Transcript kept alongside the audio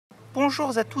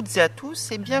Bonjour à toutes et à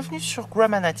tous et bienvenue sur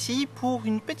Grammarnati pour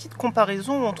une petite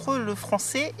comparaison entre le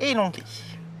français et l'anglais.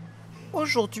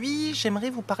 Aujourd'hui, j'aimerais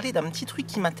vous parler d'un petit truc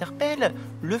qui m'interpelle,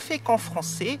 le fait qu'en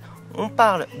français, on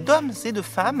parle d'hommes et de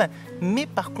femmes, mais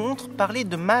par contre, parler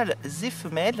de mâles et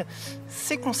femelles,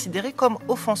 c'est considéré comme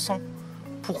offensant.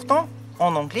 Pourtant,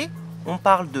 en anglais, on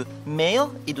parle de male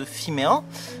et de female,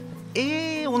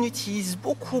 et on utilise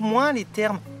beaucoup moins les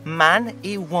termes man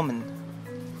et woman.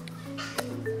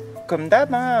 Comme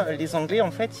d'hab, les Anglais,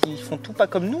 en fait, ils font tout pas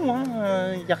comme nous.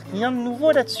 Il n'y a rien de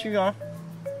nouveau là-dessus.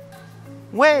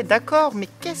 Ouais, d'accord, mais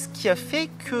qu'est-ce qui a fait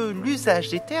que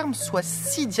l'usage des termes soit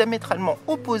si diamétralement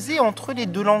opposé entre les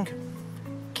deux langues?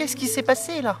 Qu'est-ce qui s'est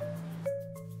passé là?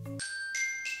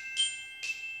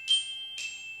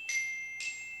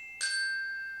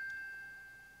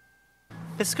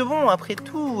 Parce que bon, après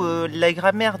tout, la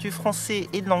grammaire du français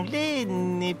et de l'anglais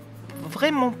n'est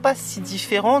vraiment pas si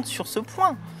différente sur ce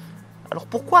point. Alors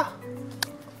pourquoi?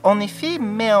 En effet,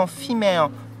 male, female,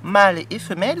 mâle et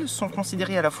femelle sont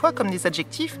considérés à la fois comme des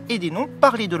adjectifs et des noms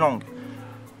par les deux langues.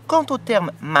 Quant aux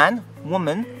termes man,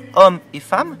 woman, homme et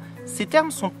femme, ces termes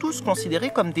sont tous considérés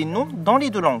comme des noms dans les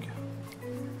deux langues.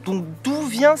 Donc d'où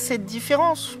vient cette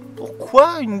différence?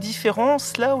 Pourquoi une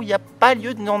différence là où il n'y a pas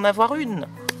lieu d'en avoir une?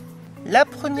 La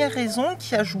première raison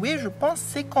qui a joué, je pense,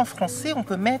 c'est qu'en français, on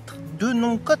peut mettre deux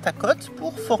noms côte à côte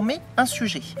pour former un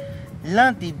sujet.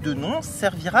 L'un des deux noms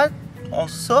servira en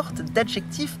sorte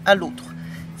d'adjectif à l'autre.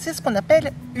 C'est ce qu'on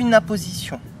appelle une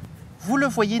apposition. Vous le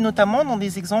voyez notamment dans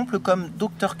des exemples comme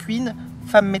Dr Queen,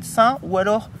 femme médecin, ou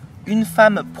alors une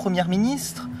femme première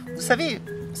ministre. Vous savez,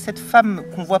 cette femme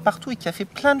qu'on voit partout et qui a fait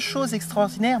plein de choses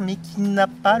extraordinaires, mais qui n'a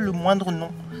pas le moindre nom.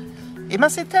 Eh bien,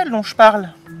 c'est elle dont je parle.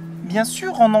 Bien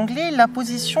sûr, en anglais,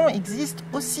 l'apposition existe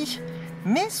aussi,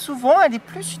 mais souvent elle est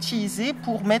plus utilisée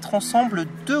pour mettre ensemble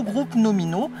deux groupes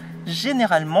nominaux,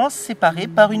 généralement séparés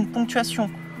par une ponctuation,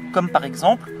 comme par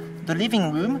exemple « the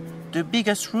living room »,« the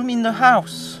biggest room in the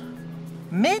house ».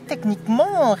 Mais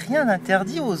techniquement, rien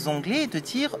n'interdit aux Anglais de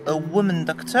dire « a woman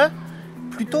doctor »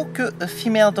 plutôt que « a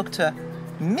female doctor »,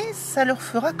 mais ça leur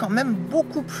fera quand même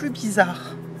beaucoup plus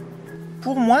bizarre.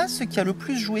 Pour moi, ce qui a le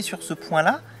plus joué sur ce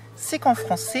point-là, c'est qu'en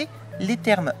français, les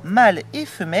termes mâle et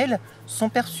femelle sont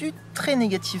perçus très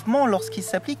négativement lorsqu'ils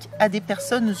s'appliquent à des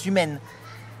personnes humaines.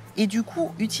 Et du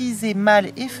coup, utiliser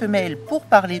mâle et femelle pour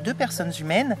parler de personnes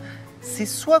humaines, c'est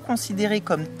soit considéré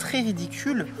comme très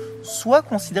ridicule, soit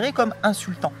considéré comme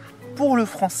insultant. Pour le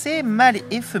français, mâle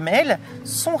et femelle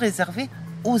sont réservés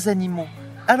aux animaux,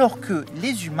 alors que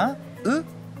les humains, eux,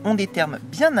 ont des termes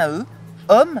bien à eux,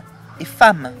 homme et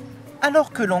femme.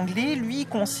 Alors que l'anglais, lui,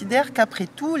 considère qu'après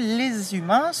tout, les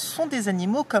humains sont des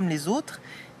animaux comme les autres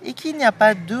et qu'il n'y a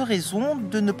pas de raison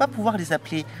de ne pas pouvoir les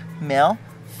appeler male,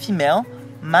 female,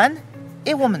 man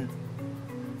et woman.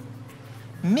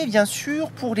 Mais bien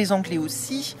sûr, pour les Anglais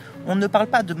aussi, on ne parle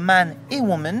pas de man et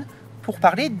woman pour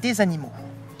parler des animaux.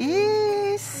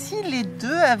 Et si les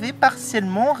deux avaient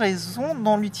partiellement raison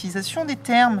dans l'utilisation des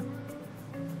termes?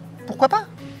 Pourquoi pas?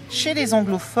 Chez les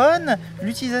anglophones,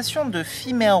 l'utilisation de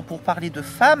female pour parler de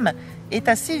femme est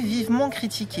assez vivement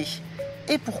critiquée.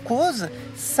 Et pour cause,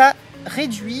 ça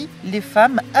réduit les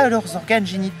femmes à leurs organes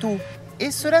génitaux.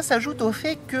 Et cela s'ajoute au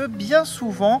fait que bien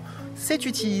souvent, c'est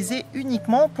utilisé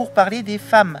uniquement pour parler des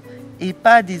femmes et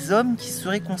pas des hommes qui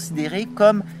seraient considérés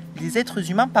comme les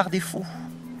êtres humains par défaut.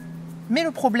 Mais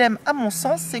le problème, à mon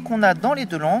sens, c'est qu'on a dans les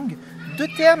deux langues deux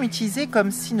termes utilisés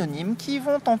comme synonymes qui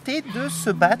vont tenter de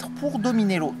se battre pour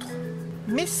dominer l'autre.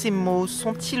 Mais ces mots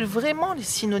sont-ils vraiment les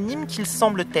synonymes qu'ils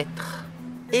semblent être?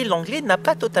 Et l'anglais n'a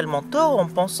pas totalement tort en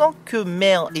pensant que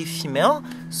male et female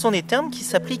sont des termes qui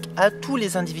s'appliquent à tous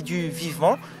les individus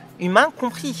vivants, humains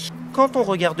compris. Quand on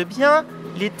regarde bien,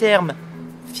 les termes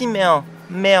female,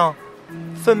 male,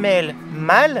 femelle,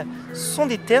 mâle sont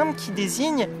des termes qui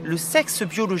désignent le sexe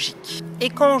biologique. Et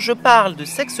quand je parle de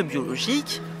sexe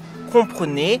biologique,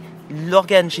 comprenez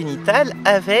l'organe génital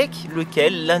avec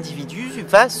lequel l'individu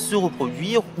va se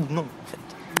reproduire ou non, en fait.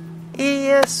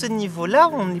 Et à ce niveau-là,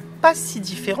 on n'est pas si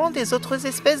différent des autres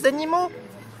espèces d'animaux.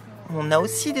 On a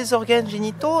aussi des organes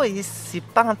génitaux et c'est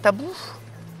pas un tabou.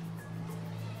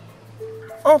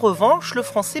 En revanche, le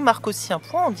français marque aussi un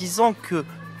point en disant que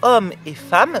homme et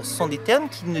femme sont des termes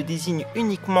qui ne désignent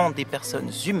uniquement des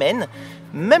personnes humaines,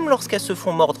 même lorsqu'elles se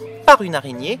font mordre par une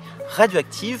araignée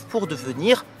radioactive pour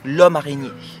devenir l'homme araignée.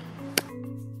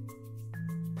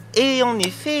 Et en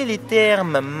effet, les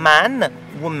termes man,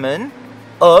 woman,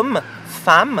 homme,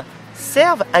 femme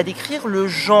servent à décrire le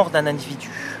genre d'un individu.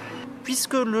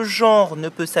 Puisque le genre ne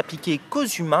peut s'appliquer qu'aux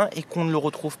humains et qu'on ne le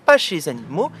retrouve pas chez les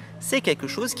animaux, c'est quelque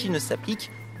chose qui ne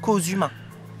s'applique qu'aux humains.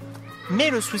 Mais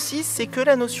le souci, c'est que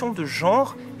la notion de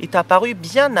genre est apparue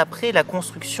bien après la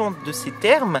construction de ces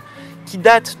termes, qui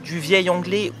datent du vieil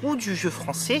anglais ou du vieux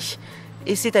français,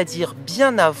 et c'est-à-dire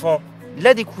bien avant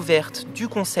la découverte du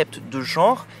concept de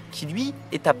genre, qui lui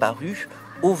est apparu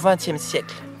au XXe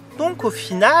siècle. Donc au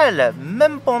final,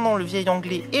 même pendant le vieil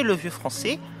anglais et le vieux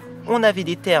français, on avait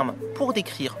des termes pour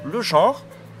décrire le genre,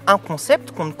 un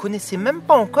concept qu'on ne connaissait même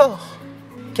pas encore.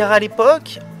 Car à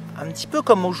l'époque, un petit peu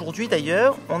comme aujourd'hui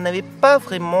d'ailleurs, on n'avait pas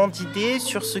vraiment d'idée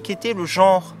sur ce qu'était le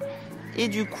genre. Et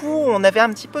du coup, on avait un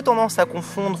petit peu tendance à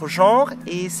confondre genre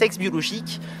et sexe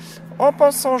biologique, en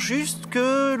pensant juste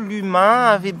que l'humain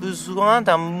avait besoin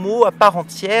d'un mot à part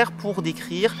entière pour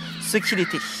décrire ce qu'il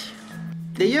était.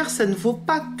 D'ailleurs, ça ne vaut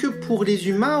pas que pour les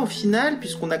humains au final,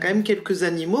 puisqu'on a quand même quelques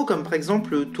animaux, comme par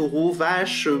exemple taureau,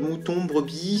 vache, mouton,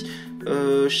 brebis,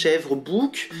 chèvre,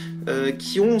 bouc,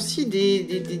 qui ont aussi des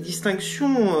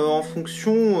distinctions en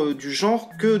fonction du genre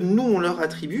que nous on leur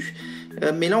attribue.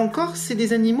 Mais là encore, c'est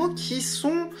des animaux qui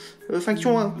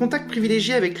ont un contact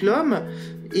privilégié avec l'homme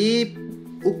et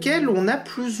auxquels on a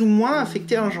plus ou moins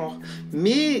affecté un genre.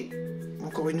 Mais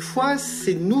encore une fois,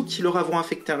 c'est nous qui leur avons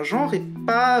affecté un genre et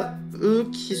pas eux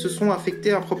qui se sont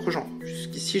affectés un propre genre.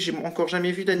 Jusqu'ici, j'ai encore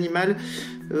jamais vu d'animal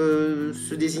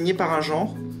se désigner par un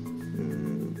genre.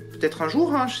 Peut-être un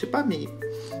jour, je sais pas, mais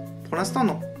pour l'instant,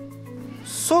 non.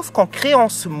 Sauf qu'en créant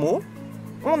ce mot,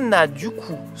 on a du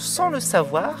coup, sans le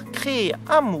savoir, créé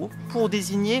un mot pour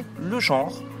désigner le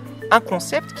genre, un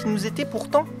concept qui nous était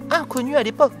pourtant inconnu à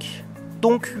l'époque.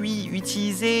 Donc oui,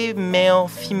 utiliser male,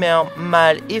 femelle,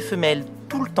 mâle et femelle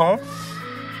tout le temps,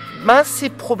 c'est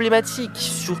problématique,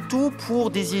 surtout pour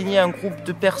désigner un groupe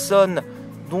de personnes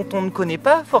dont on ne connaît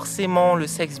pas forcément le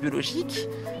sexe biologique,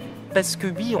 parce que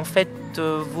oui, en fait,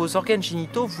 vos organes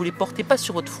génitaux, vous ne les portez pas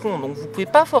sur votre front, donc vous ne pouvez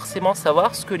pas forcément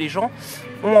savoir ce que les gens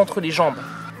ont entre les jambes.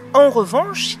 En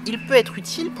revanche, il peut être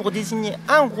utile pour désigner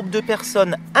un groupe de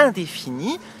personnes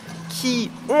indéfinies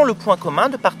qui ont le point commun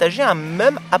de partager un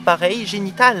même appareil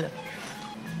génital.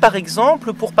 Par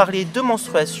exemple, pour parler de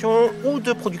menstruation ou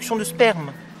de production de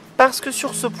sperme. Parce que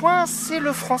sur ce point, c'est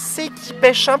le français qui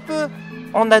pêche un peu,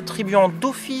 en attribuant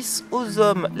d'office aux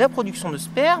hommes la production de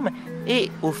sperme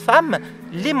et aux femmes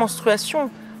les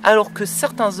menstruations, alors que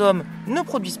certains hommes ne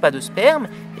produisent pas de sperme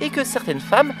et que certaines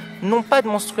femmes n'ont pas de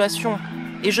menstruation.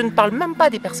 Et je ne parle même pas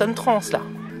des personnes trans là.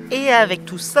 Et avec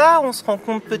tout ça, on se rend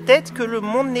compte peut-être que le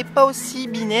monde n'est pas aussi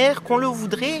binaire qu'on le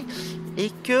voudrait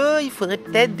et qu'il faudrait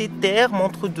peut-être des termes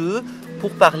entre deux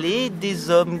pour parler des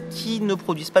hommes qui ne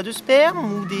produisent pas de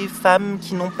sperme ou des femmes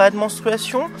qui n'ont pas de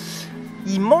menstruation.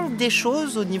 Il manque des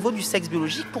choses au niveau du sexe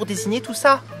biologique pour désigner tout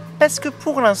ça. Parce que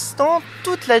pour l'instant,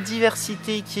 toute la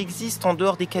diversité qui existe en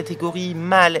dehors des catégories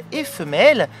mâles et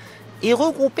femelles est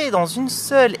regroupée dans une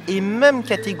seule et même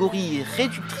catégorie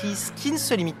réductrice qui ne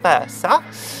se limite pas à ça,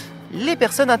 les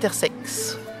personnes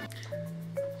intersexes.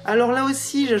 Alors là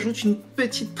aussi, j'ajoute une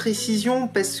petite précision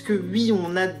parce que oui,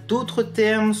 on a d'autres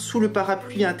termes sous le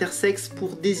parapluie intersexe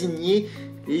pour désigner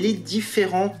les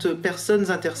différentes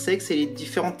personnes intersexes et les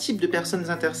différents types de personnes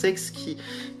intersexes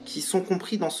qui sont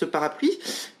compris dans ce parapluie.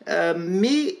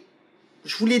 Mais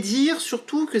je voulais dire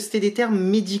surtout que c'était des termes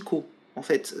médicaux. En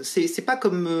fait, c'est pas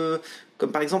comme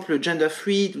par exemple le gender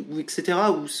free ou etc.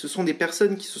 où ce sont des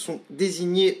personnes qui se sont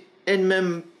désignées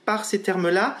elles-mêmes par ces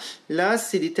termes-là. Là,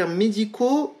 c'est des termes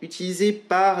médicaux utilisés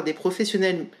par des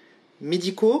professionnels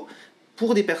médicaux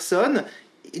pour des personnes.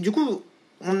 Et du coup,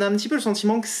 on a un petit peu le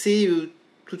sentiment que c'est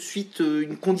tout de suite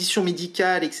une condition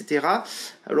médicale, etc.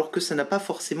 alors que ça n'a pas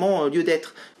forcément lieu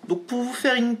d'être. Donc pour vous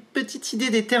faire une petite idée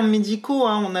des termes médicaux,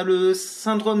 on a le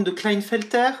syndrome de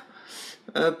Klinefelter,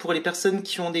 pour les personnes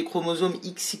qui ont des chromosomes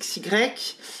XXY.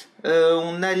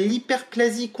 On a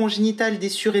l'hyperplasie congénitale des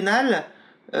surrénales,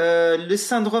 le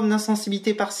syndrome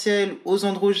d'insensibilité partielle aux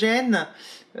androgènes,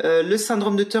 le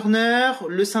syndrome de Turner,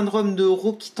 le syndrome de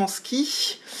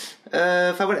Rokitansky.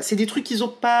 Enfin voilà, c'est des trucs qui sont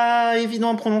pas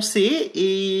évidents à prononcer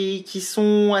et qui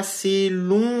sont assez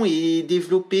longs et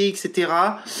développés, etc.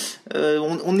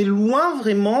 On est loin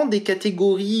vraiment des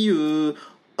catégories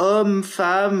hommes,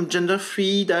 femmes, gender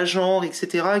free, genre,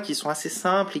 etc. qui sont assez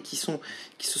simples et qui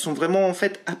se sont vraiment en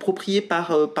fait appropriés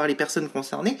par les personnes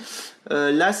concernées.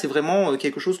 Là, c'est vraiment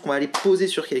quelque chose qu'on va aller poser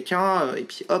sur quelqu'un et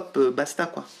puis hop, basta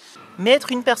quoi. Mais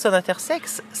être une personne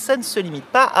intersexe, ça ne se limite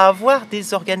pas à avoir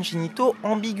des organes génitaux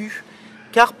ambigus,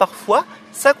 car parfois,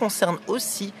 ça concerne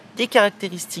aussi des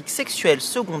caractéristiques sexuelles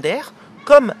secondaires,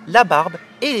 comme la barbe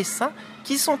et les seins,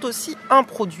 qui sont aussi un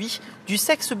produit du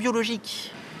sexe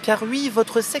biologique. Car oui,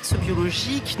 votre sexe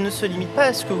biologique ne se limite pas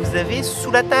à ce que vous avez sous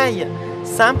la taille.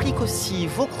 Ça implique aussi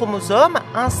vos chromosomes,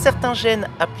 un certain gène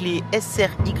appelé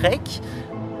SRY,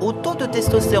 au taux de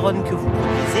testostérone que vous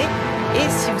produisez et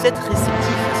si vous êtes réceptif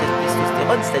à cette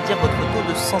testostérone, c'est-à-dire votre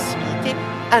taux de sensibilité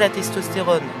à la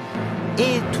testostérone.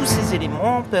 Et tous ces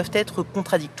éléments peuvent être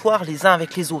contradictoires les uns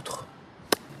avec les autres.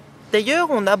 D'ailleurs,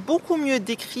 on a beaucoup mieux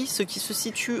décrit ce qui se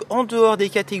situe en dehors des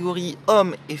catégories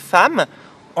hommes et femmes,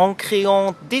 en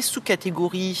créant des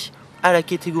sous-catégories à la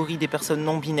catégorie des personnes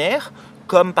non binaires,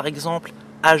 comme par exemple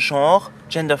agenre,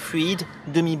 gender fluid,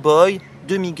 demi-boy,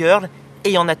 demi-girl, et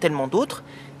il y en a tellement d'autres,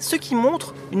 ce qui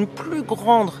montre une plus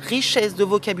grande richesse de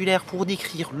vocabulaire pour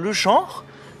décrire le genre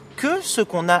que ce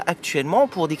qu'on a actuellement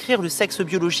pour décrire le sexe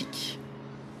biologique.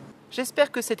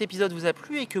 J'espère que cet épisode vous a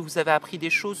plu et que vous avez appris des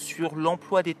choses sur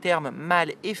l'emploi des termes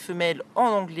mâle et femelle en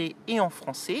anglais et en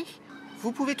français.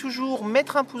 Vous pouvez toujours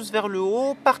mettre un pouce vers le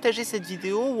haut, partager cette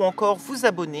vidéo ou encore vous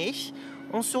abonner.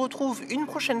 On se retrouve une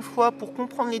prochaine fois pour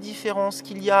comprendre les différences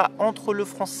qu'il y a entre le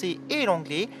français et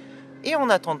l'anglais. Et en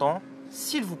attendant,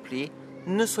 s'il vous plaît,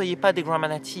 ne soyez pas des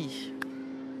grammanati.